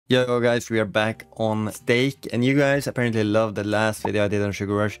Yo guys, we are back on Stake, and you guys apparently loved the last video I did on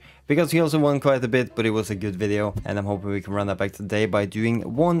Sugar Rush because he also won quite a bit, but it was a good video, and I'm hoping we can run that back today by doing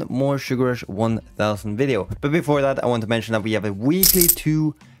one more Sugar Rush 1000 video. But before that, I want to mention that we have a weekly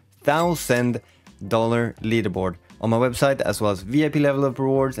 $2,000 leaderboard on my website, as well as VIP level up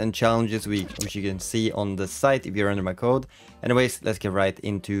rewards and challenges which you can see on the site if you're under my code. Anyways, let's get right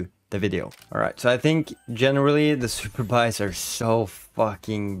into the video. Alright, so I think generally the Superbuys are so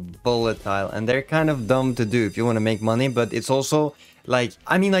fucking volatile, and they're kind of dumb to do if you want to make money, but it's also like,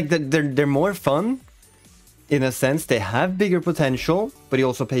 I mean, like they're more fun in a sense. They have bigger potential, but you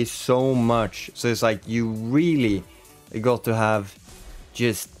also pay so much, so it's like you really got to have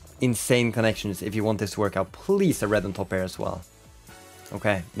just insane connections if you want this to work out. Please, a red on top here as well.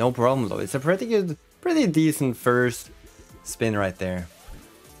 Okay, no problem though. It's a pretty decent first spin right there.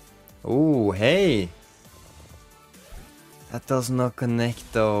 Oh, hey! That does not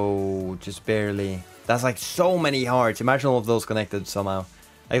connect though, just barely. That's like so many hearts. Imagine all of those connected somehow.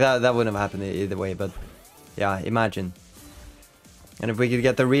 Like that wouldn't have happened either way, but yeah, imagine. And if we could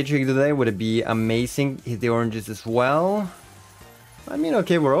get the retrig today, would it be amazing? Hit the oranges as well. I mean,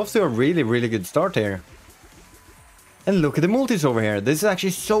 okay, we're off to a really good start here. And look at the multis over here. This is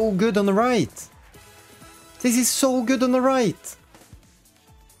actually so good on the right. This is so good on the right.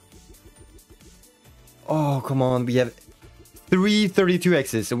 Oh, come on. We have 332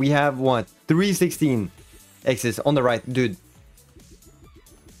 X's, and we have what? 316 X's on the right, dude.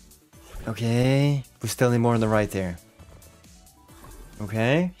 Okay, we still need more on the right there.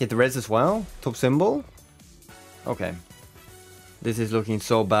 Okay, hit the reds as well. Top symbol. Okay, this is looking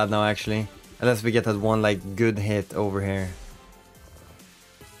so bad now, actually. Unless we get that one like good hit over here.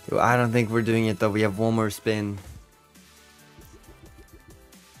 I don't think we're doing it though. We have one more spin.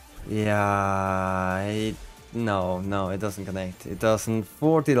 Yeah, no, it doesn't connect. It doesn't.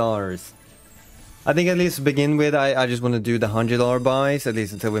 $40. I think at least to begin with, I just want to do the $100 buys, at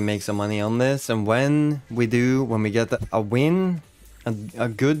least until we make some money on this. And when we get a win, a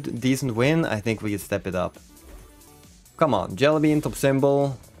good, decent win, I think we can step it up. Come on, jelly bean, top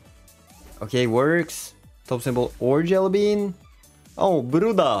symbol. Okay, works. Top symbol or jelly bean. Oh,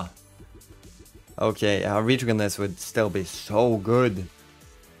 Bruda. Okay, a retrig on this would still be so good.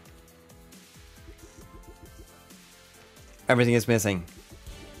 Everything is missing.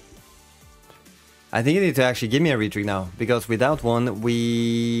 I think you need to actually give me a retrig now, because without one,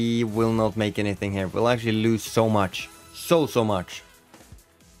 we will not make anything here. We'll actually lose so much. So much.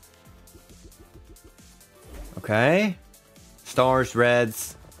 Okay. Stars,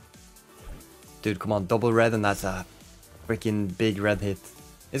 reds. Dude, come on, double red, and that's a freaking big red hit.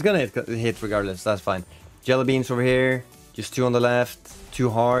 It's gonna hit regardless, that's fine. Jelly beans over here. Just 2 on the left. 2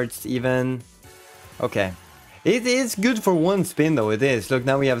 hearts, even. Okay. It is good for one spin though, it is. Look,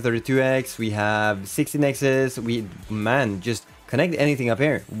 now we have 32x, we have 16x's, man, just connect anything up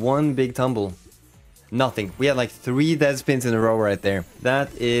here. One big tumble. Nothing. We had like 3 dead spins in a row right there.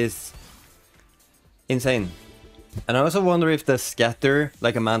 That is insane. And I also wonder if the scatter,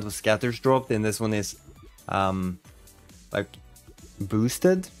 like amount of scatters dropped in this one is like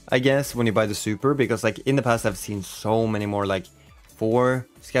boosted, I guess, when you buy the super, because like in the past I've seen so many more like 4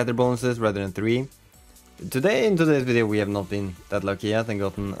 scatter bonuses rather than 3. In today's video we have not been that lucky yet and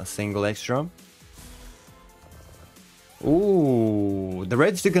gotten a single extra. Ooh, the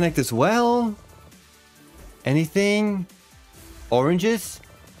reds to connect as well. Anything? Oranges?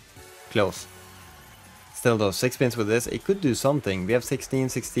 Close. Still though, 6 spins with this, it could do something. We have 16.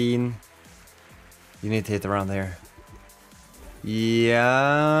 You need to hit around there. Yeah,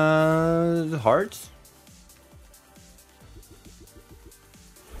 hearts?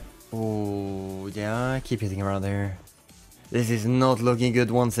 Oh, yeah, keep hitting around there. This is not looking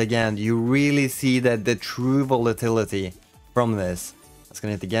good once again. You really see that the true volatility from this. That's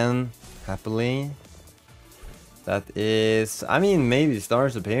gonna hit again, happily. That is, I mean, maybe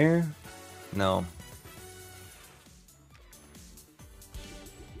stars appear? No.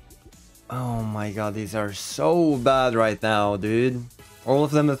 Oh my god, these are so bad right now, dude. All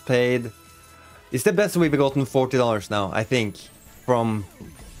of them have paid. It's the best we've gotten $40 now, I think. From...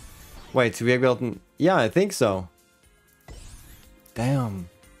 Wait, so we have gotten... Yeah, I think so. Damn.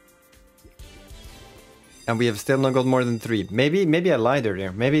 And we have still not got more than 3. Maybe I lied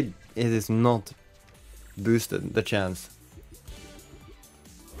earlier. Maybe it is not boosted, the chance.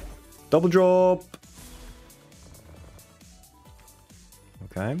 Double drop!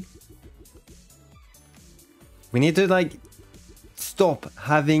 Okay. We need to, like, stop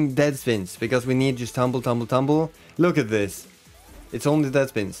having dead spins, because we need just tumble. Look at this. It's only dead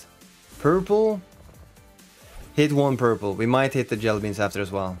spins. Purple. Hit one purple. We might hit the jelly beans after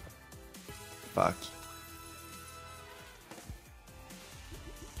as well. Fuck.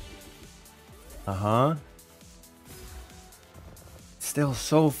 Uh-huh. Still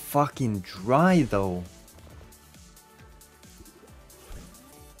so fucking dry though.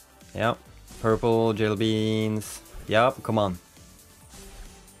 Yep. Purple jelly beans. Yep, come on.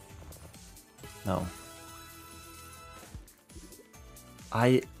 No.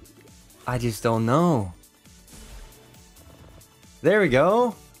 I just don't know. There we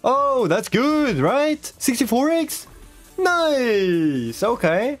go. Oh, that's good, right? 64x? Nice.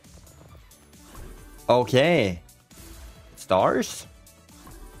 Okay. Okay. Stars?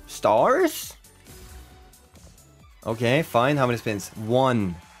 Stars? Okay, fine. How many spins?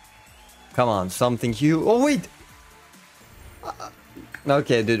 1. Come on, something huge. Oh, wait.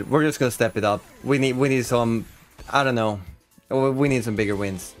 Okay, dude, we're just gonna step it up. We need some, I don't know. We need some bigger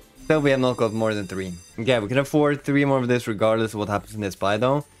wins. Still, we have not got more than 3. Okay, we can afford 3 more of this regardless of what happens in this buy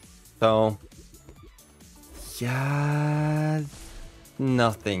though. So, yeah,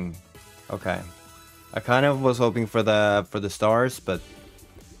 nothing. Okay, I kind of was hoping for the stars, but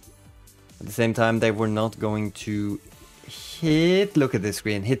at the same time they were not going to hit. Look at this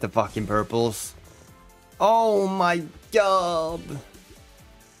screen, hit the fucking purples. Oh my god,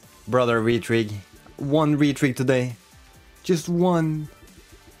 brother, retrig. 1 retrig today, just 1.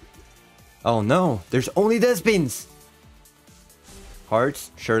 Oh no, there's only the spins.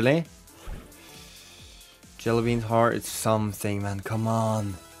 Hearts, surely. Jelly beans, heart, it's something, man. Come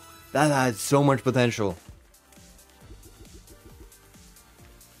on. That had so much potential.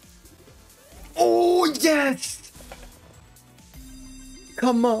 Oh, yes!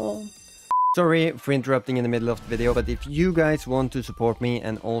 Come on. Sorry for interrupting in the middle of the video, but if you guys want to support me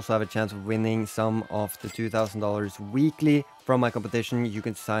and also have a chance of winning some of the $2,000 weekly from my competition, you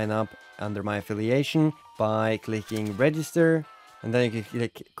can sign up under my affiliation by clicking register, and then you can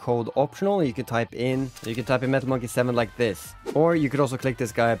click code optional. You can type in MetalMonkey 7 like this, or you could also click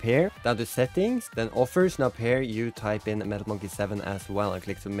this guy up here, down to settings, then offers, and up here you type in MetalMonkey 7 as well and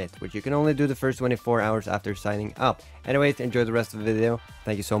click submit, which you can only do the first 24 hours after signing up. Anyways, enjoy the rest of the video.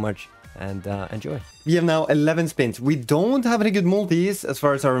 Thank you so much. And enjoy. We have now 11 spins. We don't have any good multis as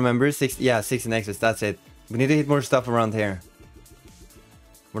far as I remember. 16 X's, that's it. We need to hit more stuff around here.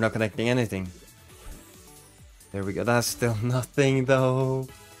 We're not connecting anything. There we go. That's still nothing though.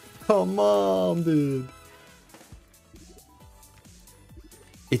 Come on, dude.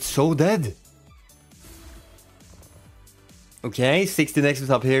 It's so dead. Okay, 16 X's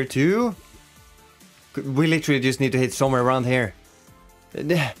up here too. We literally just need to hit somewhere around here.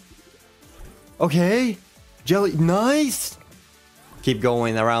 Okay, jelly, nice. Keep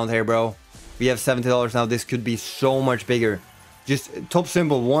going around here, bro. We have $70 now. This could be so much bigger. Just top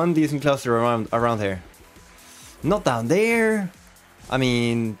symbol, 1 decent cluster around here. Not down there. I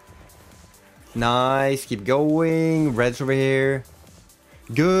mean, nice. Keep going. Reds over here.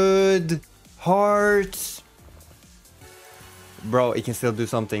 Good. Hearts. Bro, it can still do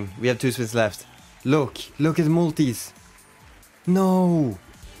something. We have 2 spins left. Look at the multis. No.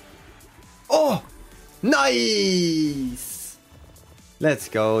 Oh, nice. Let's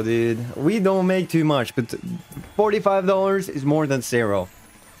go, dude. We don't make too much, but $45 is more than 0.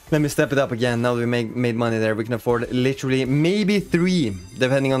 Let me step it up again. Now that we made money there, we can afford literally maybe 3,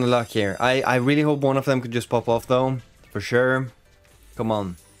 depending on the luck here. I really hope one of them could just pop off though, for sure. Come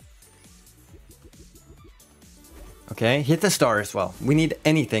on. Okay, hit the star as well. We need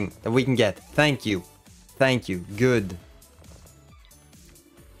anything that we can get. Thank you. Thank you. Good.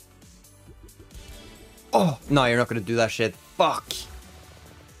 Oh, no, you're not gonna do that shit. Fuck.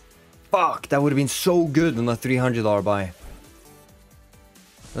 Fuck, that would have been so good on a $300 buy.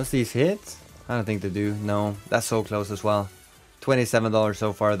 Does these hit? I don't think they do. No, that's so close as well. $27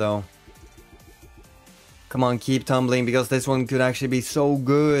 so far though. Come on, keep tumbling, because this one could actually be so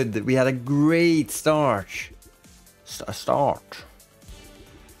good. We had a great start.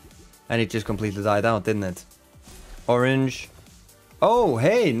 And it just completely died out, didn't it? Orange. Oh,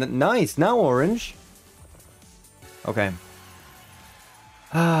 hey, nice. Now orange. Okay.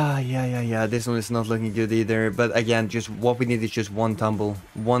 Yeah. This one is not looking good either. But again, just what we need is just 1 tumble.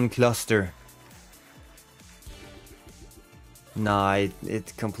 1 cluster. Nah,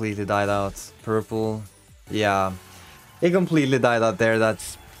 it completely died out. Purple. Yeah. It completely died out there.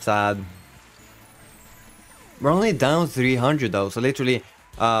 That's sad. We're only down 300 though. So literally,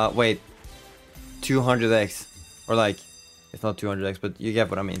 wait. 200x. Or like, it's not 200x, but you get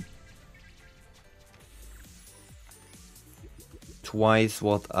what I mean. Twice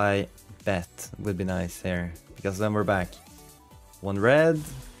what I bet would be nice here, because then we're back. 1 red.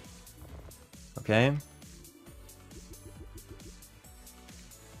 Okay.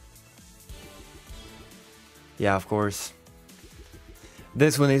 Yeah, of course.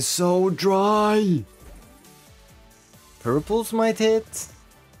 This one is so dry. Purples might hit.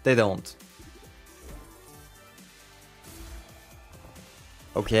 They don't.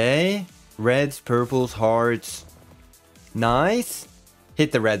 Okay. Reds, purples, hearts. Nice.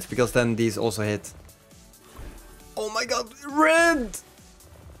 Hit the reds, because then these also hit. Oh my god, red!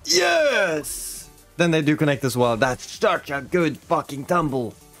 Yes! Then they do connect as well. That's such a good fucking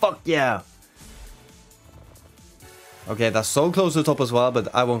tumble. Fuck yeah. Okay, that's so close to the top as well,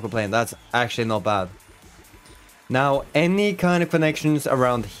 but I won't complain. That's actually not bad. Now, any kind of connections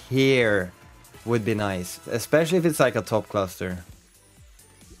around here would be nice. Especially if it's like a top cluster.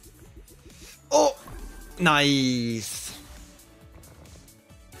 Oh! Nice!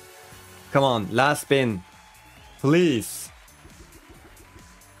 Come on, last spin. Please.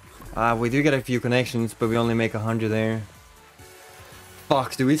 We do get a few connections, but we only make 100 there.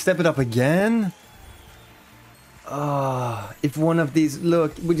 Fuck, do we step it up again? If one of these...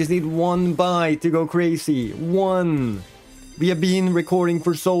 Look, we just need one buy to go crazy. One. We have been recording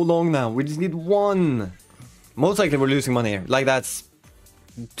for so long now. We just need one. Most likely we're losing money here. Like, that's...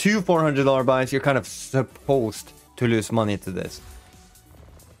 2 $400 buys. You're kind of supposed to lose money to this.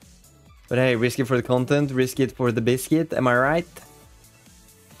 But hey, risk it for the content, risk it for the biscuit, am I right?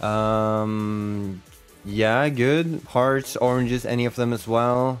 Yeah, good. Hearts, oranges, any of them as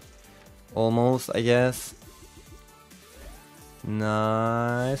well. Almost, I guess.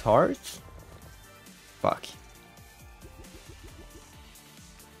 Nice. Hearts? Fuck.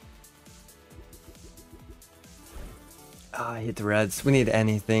 I hit the reds. We need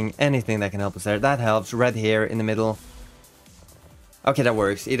anything that can help us there. That helps. Red here in the middle. Okay, that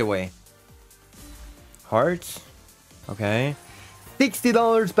works. Either way. Hearts. Okay.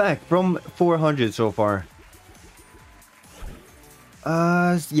 $60 back from 400 so far.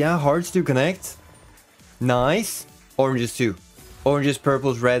 Yeah, hearts do connect. Nice. Oranges too. Oranges,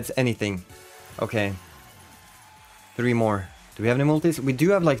 purples, reds, anything. Okay. 3 more. Do we have any multis? We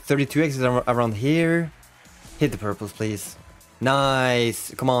do have like 32Xs around here. Hit the purples, please.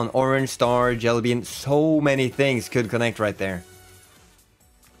 Nice. Come on. Orange, star, jelly bean. So many things could connect right there.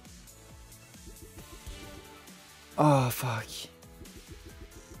 Oh, fuck.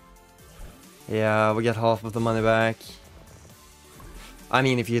 Yeah, we get half of the money back. I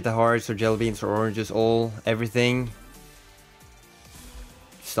mean, if you hit the hearts or jelly beans or oranges, everything.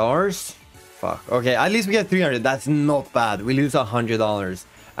 Stars? Fuck. Okay, at least we get 300. That's not bad. We lose $100.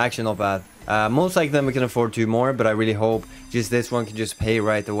 Actually, not bad. Most likely then we can afford 2 more, but I really hope just this one can just pay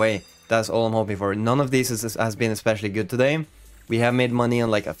right away. That's all I'm hoping for. None of these has been especially good today. We have made money on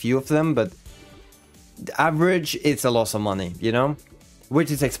like a few of them, but the average, it's a loss of money, you know? Which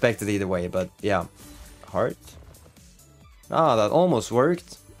is expected either way, but yeah. Heart. Ah, that almost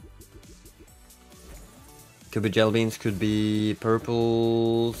worked. Could be jelly beans, could be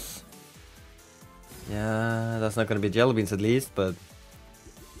purples. Yeah, that's not gonna be jelly beans at least, but...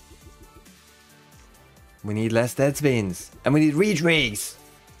 we need less dead spins. And we need retrigs!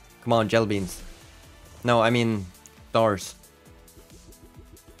 Come on, jelly beans. No, I mean... stars.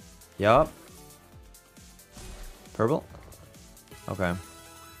 Yup. Purple? Okay.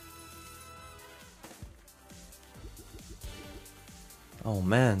 Oh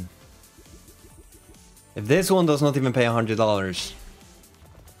man. If this one does not even pay $100.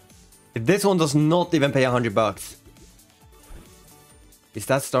 If this one does not even pay $100. Is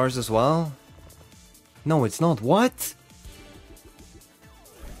that stars as well? No, it's not. What?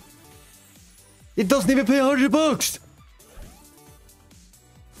 It doesn't even pay $100.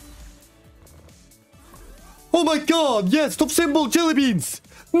 Oh my god, yes, top symbol, jelly beans.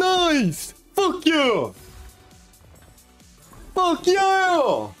 Nice. Fuck yeah. Fuck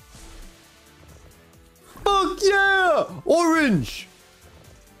yeah. Fuck yeah. Orange.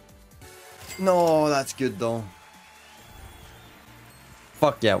 No, that's good though.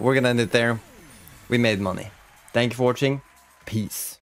 Fuck yeah, we're gonna end it there. We made money. Thank you for watching. Peace.